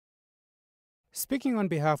Speaking on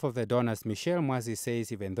behalf of the donors, Michelle Mwazi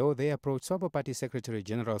says even though they approached Swapo Party Secretary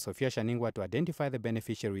General Sophia Shaningwa to identify the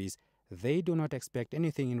beneficiaries, they do not expect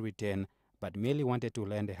anything in return, but merely wanted to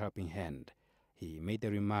lend a helping hand. He made the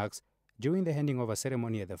remarks during the handing over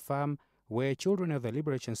ceremony at the farm where children of the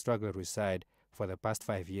liberation struggle reside for the past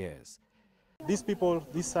 5 years. These people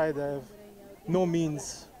this side have no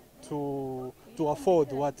means to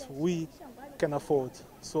afford what we can afford.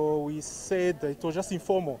 So we said, it was just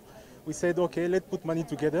informal. We said, okay, let's put money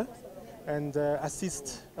together and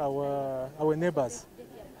assist our neighbors,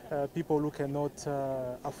 people who cannot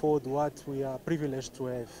afford what we are privileged to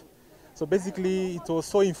have. So basically, it was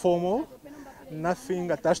so informal, nothing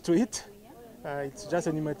attached to it. It's just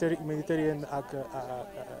a humanitarian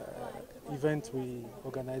event we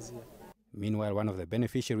organize here. Meanwhile, one of the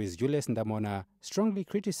beneficiaries, Julius Ndamona, strongly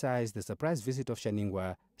criticized the surprise visit of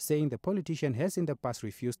Shaningwa, saying the politician has in the past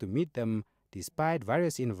refused to meet them despite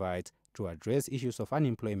various invites to address issues of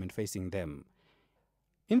unemployment facing them.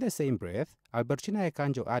 In the same breath, Albertina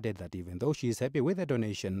Ekanjo added that even though she is happy with the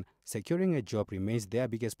donation, securing a job remains their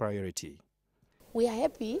biggest priority. We are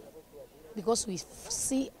happy because we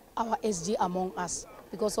see our SG among us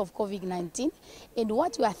because of COVID-19. And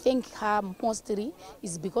what we are thanking her mostly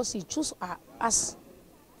is because she chose us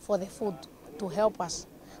for the food to help us.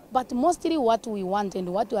 But mostly what we want and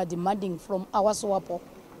what we are demanding from our Swapo,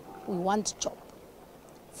 we want job.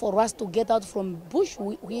 For us to get out from bush,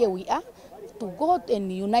 here we are, to go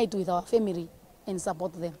and unite with our family and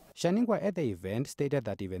support them. Shaningwa at the event stated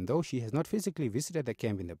that even though she has not physically visited the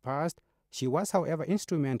camp in the past, she was, however,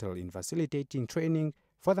 instrumental in facilitating training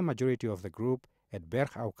for the majority of the group at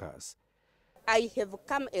Bergaukas. I have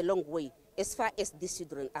come a long way as far as these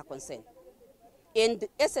children are concerned. And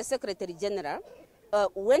as a Secretary General,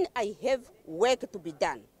 when I have work to be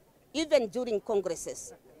done, even during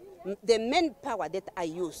congresses, the manpower that I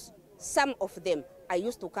use, some of them, I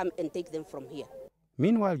used to come and take them from here.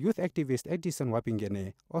 Meanwhile, youth activist Edison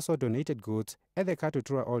Wapingene also donated goods at the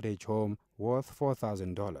Katutura Old Age Home worth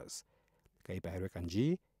 $4,000. Kaipa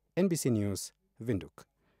Kanji, NBC News, Windhoek.